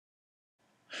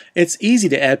It's easy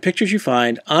to add pictures you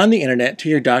find on the internet to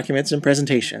your documents and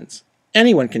presentations.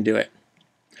 Anyone can do it.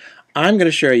 I'm going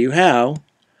to show you how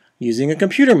using a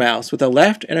computer mouse with a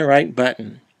left and a right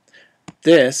button.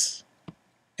 This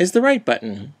is the right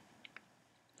button.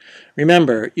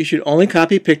 Remember, you should only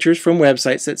copy pictures from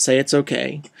websites that say it's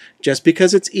okay. Just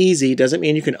because it's easy doesn't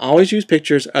mean you can always use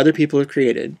pictures other people have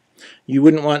created. You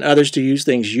wouldn't want others to use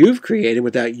things you've created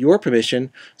without your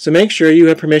permission, so make sure you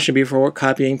have permission before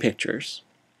copying pictures.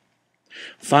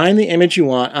 Find the image you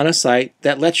want on a site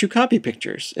that lets you copy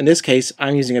pictures. In this case,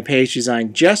 I'm using a page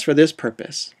designed just for this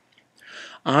purpose.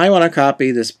 I want to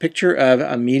copy this picture of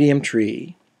a medium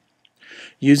tree.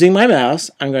 Using my mouse,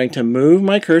 I'm going to move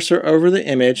my cursor over the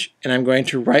image and I'm going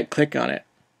to right-click on it.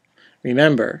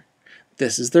 Remember,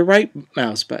 this is the right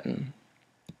mouse button.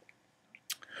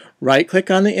 Right-click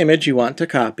on the image you want to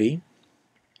copy,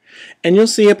 and you'll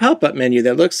see a pop-up menu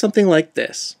that looks something like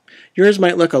this. Yours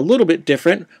might look a little bit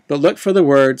different, but look for the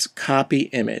words Copy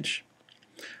Image.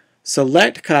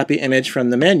 Select Copy Image from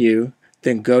the menu,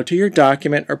 then go to your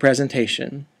document or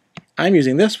presentation. I'm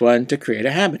using this one to create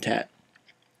a habitat.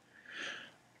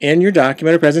 In your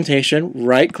document or presentation,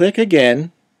 right-click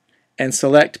again and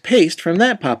select Paste from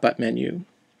that pop-up menu.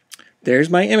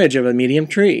 There's my image of a medium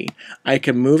tree. I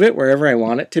can move it wherever I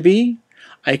want it to be.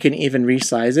 I can even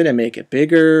resize it and make it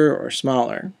bigger or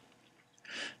smaller.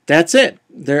 That's it.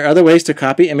 There are other ways to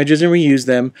copy images and reuse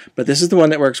them, but this is the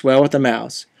one that works well with the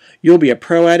mouse. You'll be a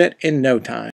pro at it in no time.